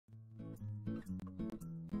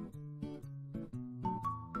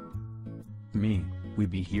We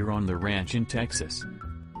be here on the ranch in Texas.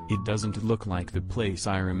 It doesn't look like the place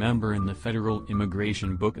I remember in the federal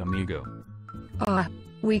immigration book, amigo. Ah,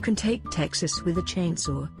 we can take Texas with a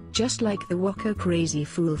chainsaw, just like the Waco crazy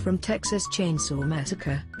fool from Texas Chainsaw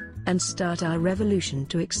Massacre. And start our revolution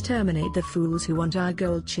to exterminate the fools who want our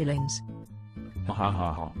gold shillings. Ha ha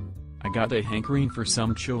ha ha. I got a hankering for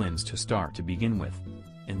some chillins to start to begin with.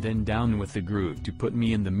 And then down with the groove to put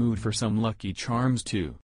me in the mood for some Lucky Charms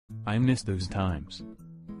too. I miss those times.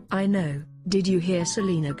 I know. Did you hear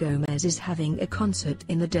Selena Gomez is having a concert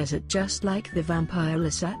in the desert just like the vampire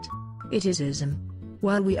Lasat? It is ism.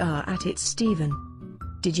 While we are at it, Steven.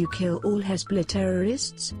 Did you kill all Hezbollah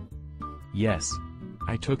terrorists? Yes.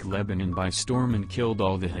 I took Lebanon by storm and killed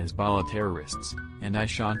all the Hezbollah terrorists, and I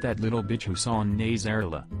shot that little bitch Hussein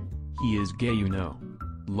Nasrallah. He is gay, you know.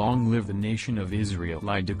 Long live the nation of Israel,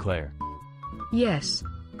 I declare. Yes.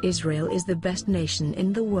 Israel is the best nation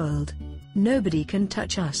in the world. Nobody can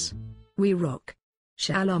touch us. We rock.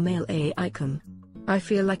 Shalom Aleichem. I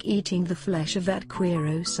feel like eating the flesh of that queer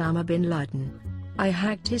Osama bin Laden. I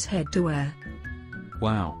hacked his head to wear.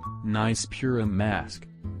 Wow, nice Purim mask.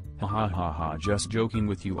 Ha ha ha ha, just joking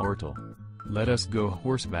with you, Ortal. Let us go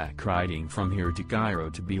horseback riding from here to Cairo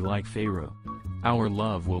to be like Pharaoh. Our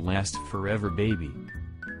love will last forever, baby.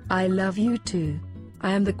 I love you too.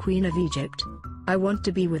 I am the Queen of Egypt. I want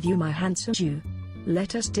to be with you, my handsome Jew.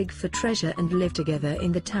 Let us dig for treasure and live together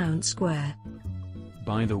in the town square.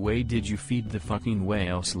 By the way, did you feed the fucking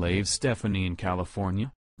whale slave Stephanie in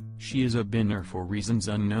California? She is a binner for reasons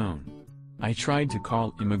unknown. I tried to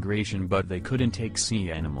call immigration but they couldn't take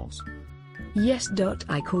sea animals. Yes.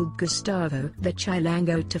 I called Gustavo the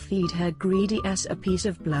Chilango to feed her greedy ass a piece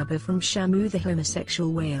of blubber from Shamu the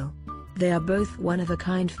homosexual whale. They are both one of a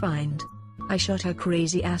kind find. I shot her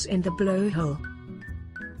crazy ass in the blowhole.